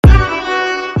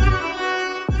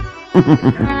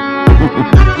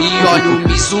E olha o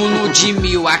Mizuno de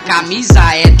 1000, a camisa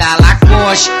é da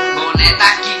Lacoste, boné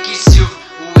da Kiki Silva,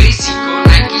 o Ace com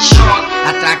Nike Shock.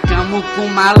 Atracamos com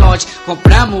malote,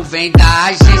 compramos, vem da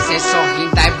agência, é só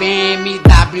Hyundai,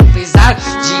 BMW, empresário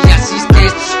de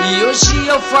assistência. E hoje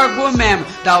eu forgo mesmo,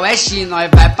 da Oeste nós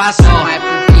vai pra som, é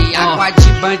porque água de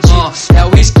bandido é o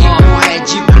whisky com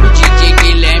Red Bull, DJ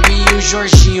Guilherme e o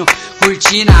Jorginho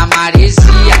curtindo a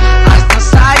maresia, as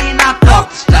dançarinas top,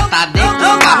 já tá dentro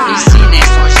da piscina, é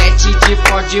só jet de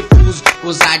Ford Fuso,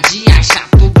 ousadia,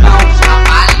 chato bom, a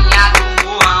balinha do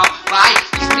morrão, vai,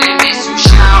 estremece o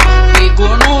chão.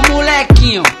 Pegou no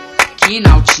molequinho que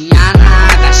não tinha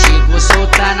nada, chegou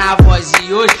soltando a voz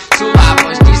e hoje sua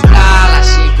voz que estrala.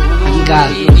 Chegou no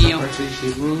menininho,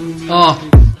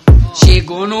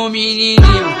 chegou no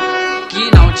menininho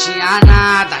que não tinha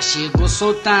nada, chegou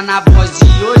soltando a voz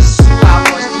e hoje sua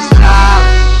voz que estrala.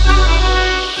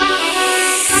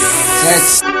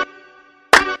 Esse é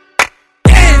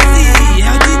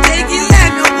o DJ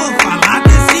Guilherme, eu vou falar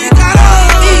desse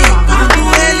garoto. E quando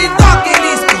ele toca, ele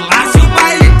esculacha o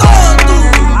baile todo.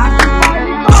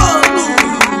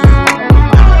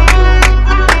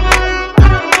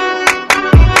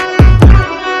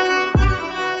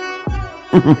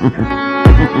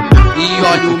 E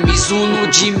olha o Mizuno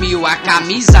de 1000, a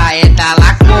camisa é da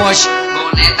Lacoste,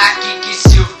 boné da Kiki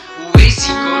Silva, o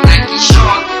Ace com Nike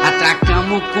Shock.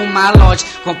 Atracamos com malote,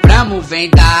 compramos, vem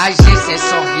da agência, é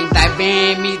só Hyundai,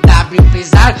 BMW,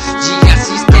 empresário de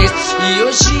assistência. E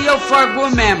hoje eu forgo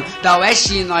mesmo, da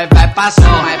Oeste nós vai pra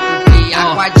som, é porque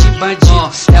água de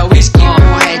bandido é o whisky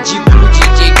com Red Bull,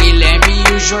 DJ Guilherme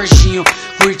e o Jorginho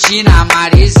curtindo a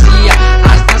maresia,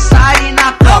 as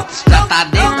dançarinas top, já tá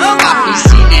dentro da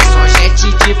piscina, é só jet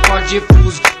de Ford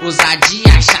Fuso,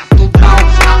 ousadia, chato bom,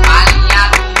 a balinha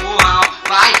do morrão,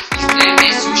 vai,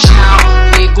 estremece o chão.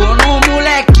 Pegou no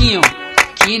molequinho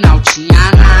que não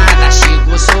tinha nada,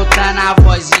 chegou soltando a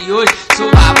voz e hoje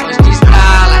sua voz que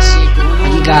estrala. Chegou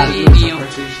no menininho,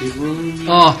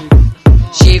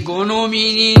 chegou no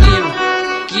menininho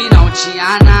que não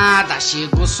tinha nada,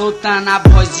 chegou soltando a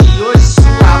voz e hoje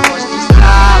sua voz que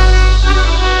estrala.